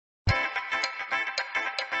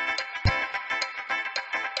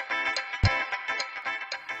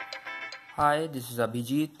Hi, this is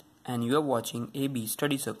Abhijit and you are watching AB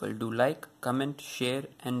Study Circle. Do like, comment, share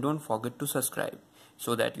and don't forget to subscribe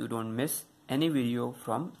so that you don't miss any video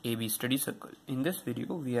from AB Study Circle. In this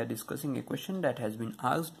video, we are discussing a question that has been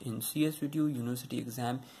asked in CSVTU University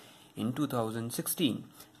Exam in 2016,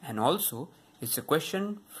 and also it's a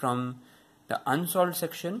question from the unsolved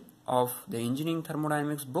section of the Engineering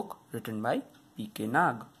Thermodynamics book written by PK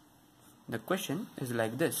Nag. The question is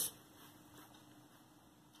like this.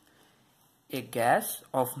 A gas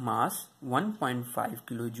of mass 1.5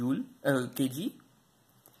 kg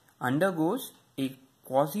undergoes a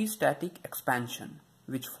quasi-static expansion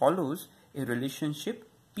which follows a relationship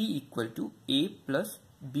P equal to A plus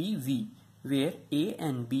BV, where A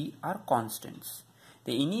and B are constants.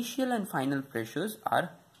 The initial and final pressures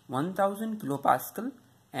are 1000 kilopascal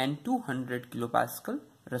and 200 kilopascal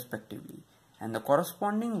respectively, and the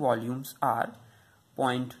corresponding volumes are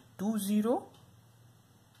 0.20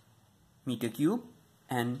 meter cube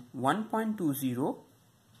and 1.20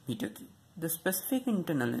 meter cube. The specific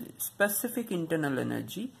internal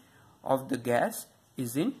energy of the gas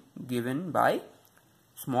is given by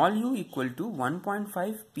small u equal to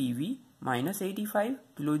 1.5 PV minus 85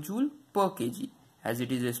 kilojoule per kg. As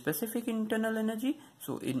it is a specific internal energy,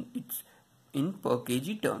 so it's in per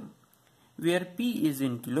kg term, where P is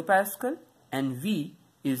in kilopascal and V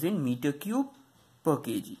is in meter cube per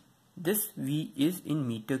kg. This V is in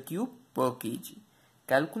meter cube per kg.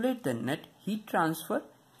 Calculate the net heat transfer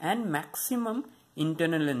and maximum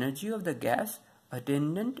internal energy of the gas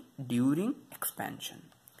attendant during expansion.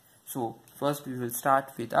 So first we will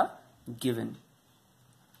start with a given.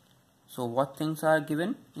 So what things are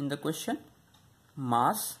given in the question?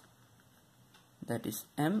 Mass, that is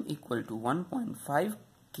M equal to 1.5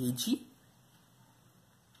 kg.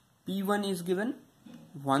 P1 is given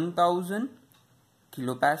 1000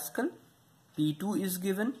 kilopascal. P2 is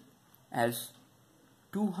given as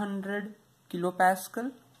 200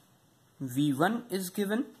 kilopascal. V1 is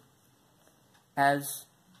given as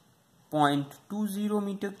 0.20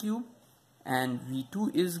 meter cube and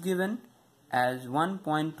V2 is given as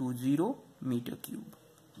 1.20 meter cube.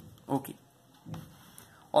 Okay.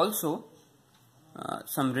 Also,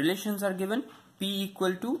 some relations are given. P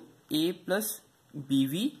equal to A plus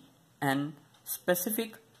BV and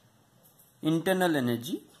specific internal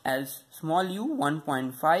energy as small u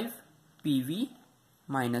 1.5 PV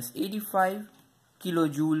minus 85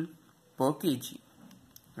 kilojoule per kg.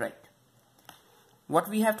 Right. What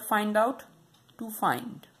we have to find out? To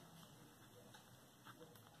find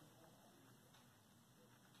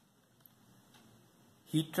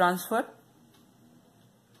heat transfer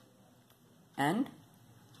and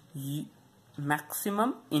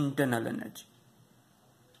maximum internal energy.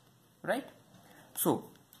 Right. So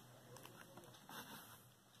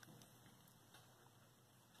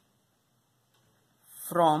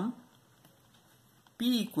from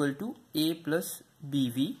P equal to A plus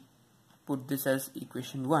BV, put this as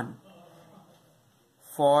equation 1.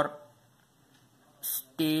 For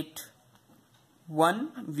state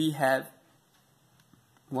 1, we have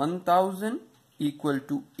 1000 equal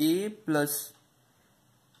to A plus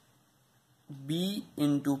B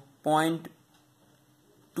into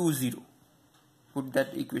 0.20. Put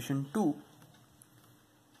that equation 2.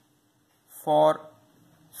 For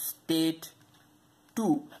state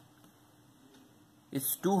 2,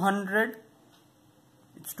 it's 200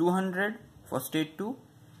 for state 2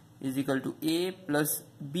 is equal to A plus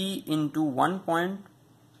B into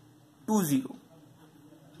 1.20.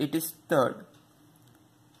 It is third.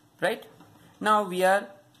 Right. Now we are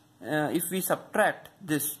if we subtract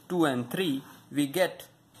this 2 and 3, we get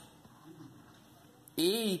A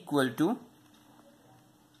equal to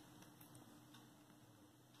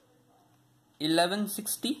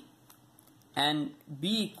 1160 and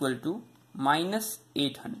B equal to minus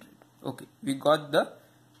 800. Okay, we got the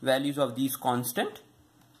values of these constant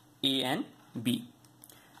A and B.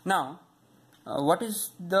 Now, what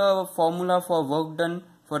is the formula for work done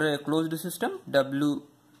for a closed system? W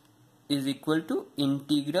is equal to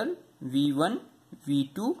integral V1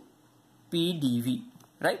 V2 P dV,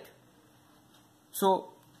 right?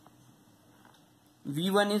 So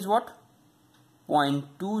V1 is what?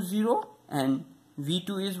 0.20 and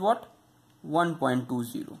V2 is what?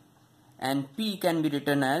 1.20, and P can be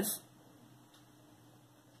written as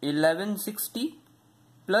 1160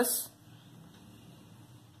 plus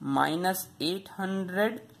minus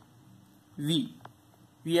 800 V.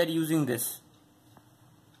 We are using this,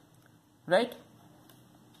 right?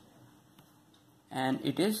 And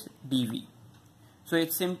it is dV. So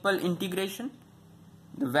it's simple integration.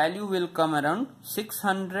 The value will come around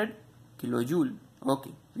 600 kilojoule.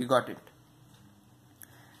 Okay, we got it.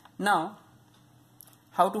 Now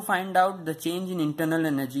how to find out the change in internal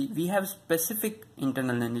energy. We have specific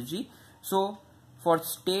internal energy. So for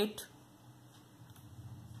state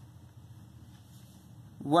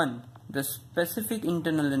 1, the specific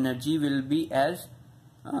internal energy will be as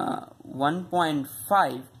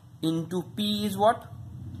 1.5 into P is what?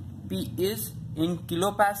 P is in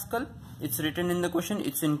kilopascal. It's written in the question,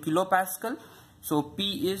 it's in kilopascal. So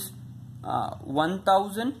P is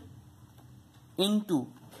 1000 into,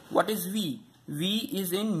 what is V? V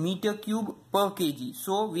is in meter cube per kg.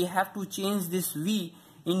 So we have to change this V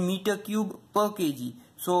in meter cube per kg.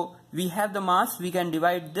 So we have the mass, we can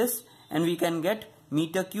divide this and we can get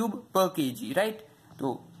meter cube per kg, right?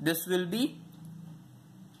 So this will be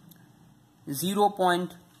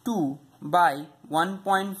 0.2 by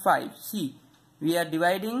 1.5. See, we are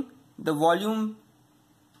dividing the volume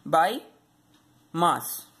by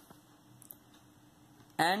mass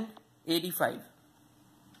and 85.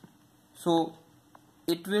 So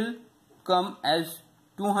it will come as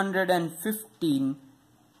 215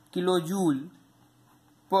 kilojoule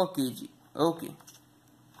per kg. Okay.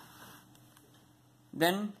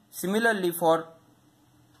 Then similarly for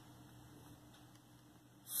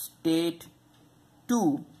state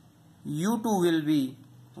 2, U2 will be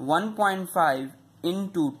 1.5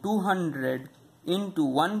 into 200 into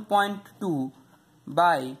 1.2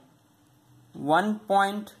 by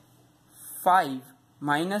 1.5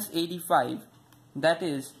 minus 85, that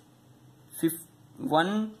is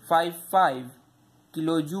 155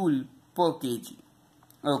 kilojoule per kg.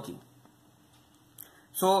 Okay.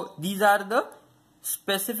 So these are the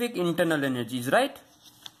specific internal energies, right?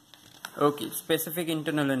 Okay, specific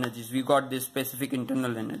internal energies. We got this specific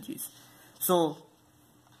internal energies. So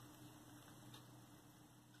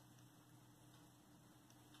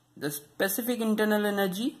the specific internal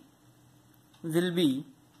energy will be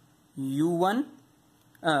U1,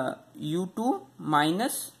 U2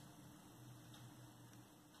 minus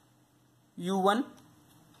U1,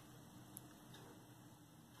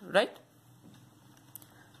 right?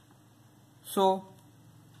 So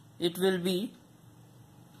it will be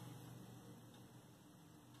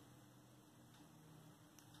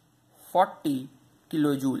 (40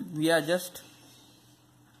 kilojoule). We are just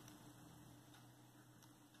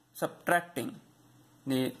subtracting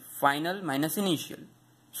the final minus initial.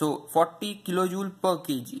 So 40 kilojoule per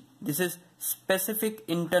kg. This is specific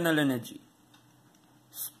internal energy.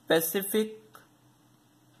 Specific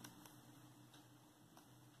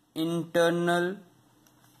internal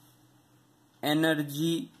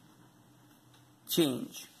energy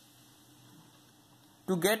change.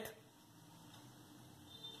 To get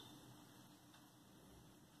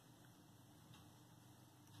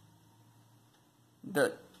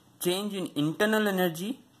the change in internal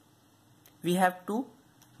energy, we have to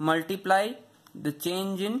multiply the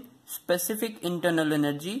change in specific internal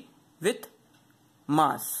energy with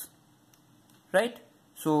mass, right?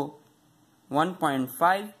 So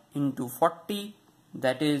 1.5 into 40,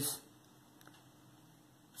 that is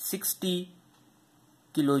 60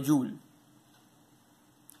 kilojoule.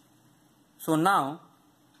 So now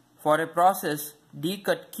for a process, d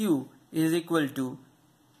cut q is equal to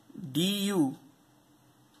du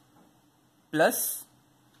plus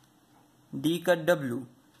d cut w.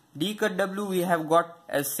 D cut w we have got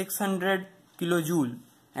as 600 kilojoule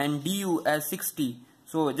and du as 60.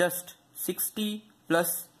 So just 60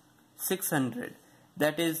 plus 600,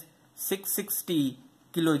 that is 660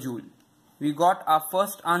 kilojoule. We got our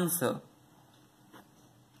first answer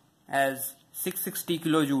as 660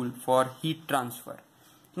 kilojoule for heat transfer.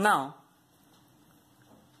 Now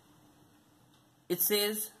it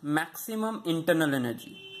says maximum internal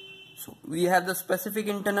energy. So we have the specific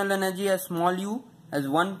internal energy as small u as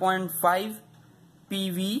 1.5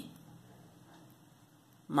 PV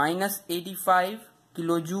minus 85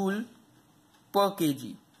 kilojoule per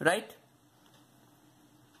kg, right?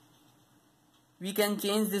 We can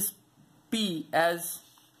change this P as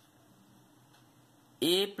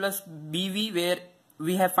A plus BV, where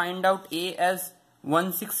we have find out A as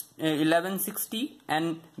 1160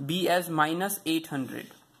 and B as minus 800.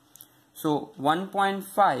 So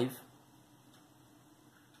 1.5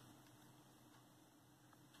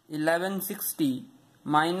 1160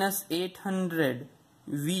 minus 800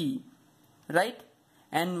 V, right?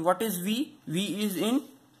 And what is V? V is in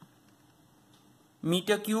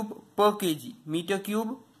meter cube per kg, meter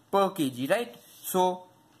cube per kg, right? So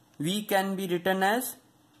V can be written as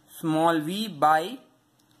small v by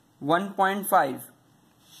 1.5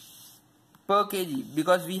 per kg,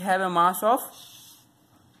 because we have a mass of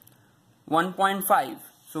 1.5.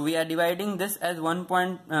 So we are dividing this as by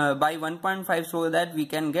 1.5 so that we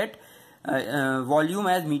can get volume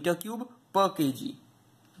as meter cube per kg.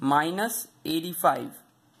 minus 85.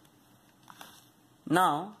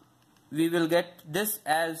 Now we will get this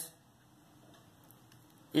as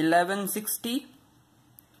 1160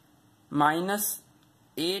 minus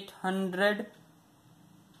 800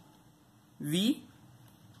 V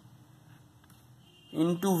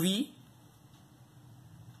into V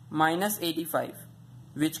minus 85,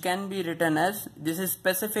 which can be written as, this is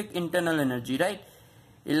specific internal energy, right?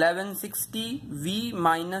 1160 V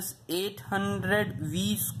minus 800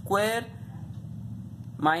 V square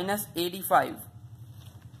minus 85,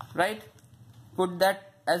 right? Put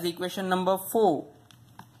that as equation number 4.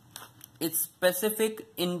 It's specific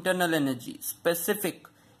internal energy. Specific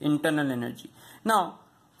internal energy. Now,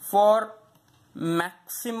 for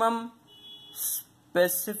maximum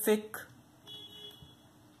specific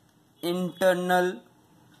internal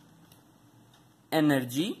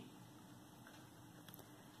energy,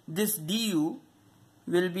 this du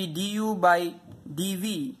will be du by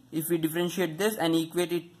dv. If we differentiate this and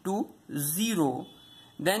equate it to 0,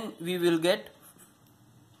 then we will get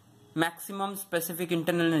maximum specific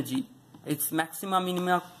internal energy. It's maxima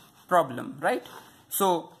minima problem, right?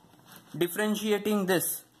 So differentiating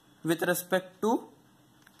this with respect to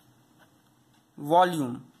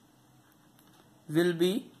volume will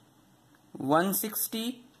be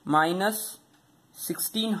 160 minus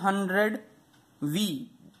 1600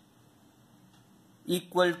 V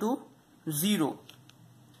equal to 0.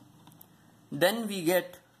 Then we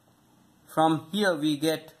get, from here we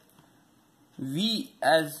get V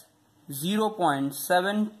as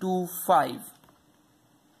 0.725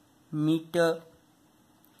 meter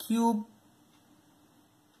cube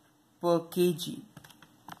per kg,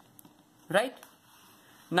 right?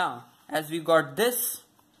 Now as we got this,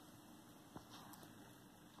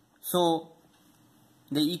 so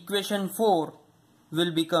the equation 4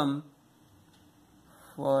 will become,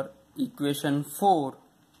 for equation 4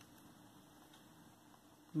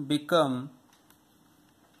 become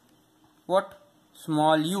what?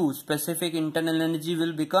 Small u, specific internal energy,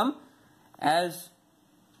 will become as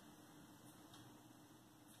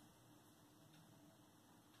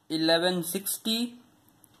 1160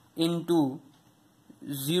 into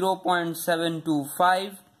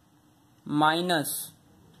 0.725 minus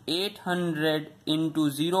 800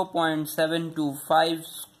 into 0.725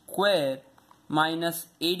 square minus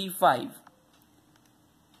 85,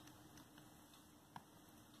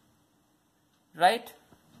 right?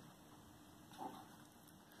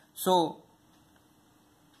 So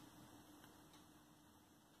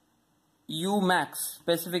U max,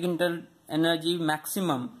 specific internal energy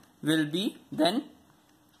maximum, will be then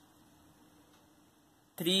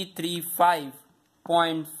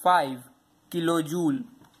 335.5 kilojoule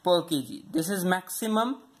per kg. This is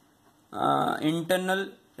maximum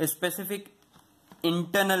specific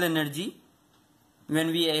internal energy.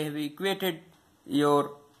 When we have equated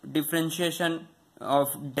your differentiation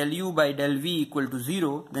of del u by del v equal to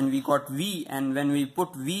 0, then we got V, and when we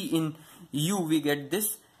put V in u, we get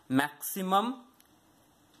this maximum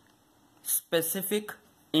specific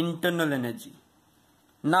internal energy.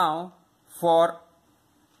 Now for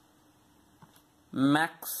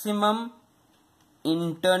maximum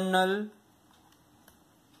internal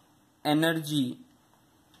energy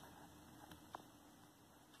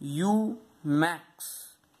U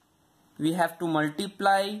max, we have to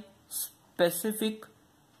multiply specific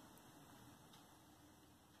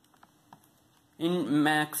in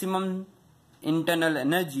maximum internal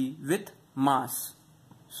energy with mass.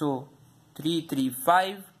 So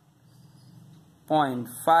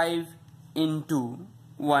 335.5 into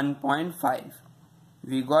 1.5.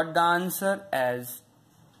 We got the answer as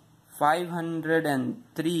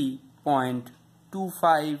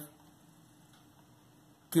 503.25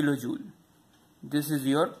 kilojoule. This is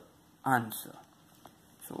your answer.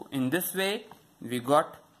 So in this way we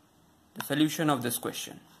got the solution of this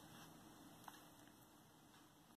question.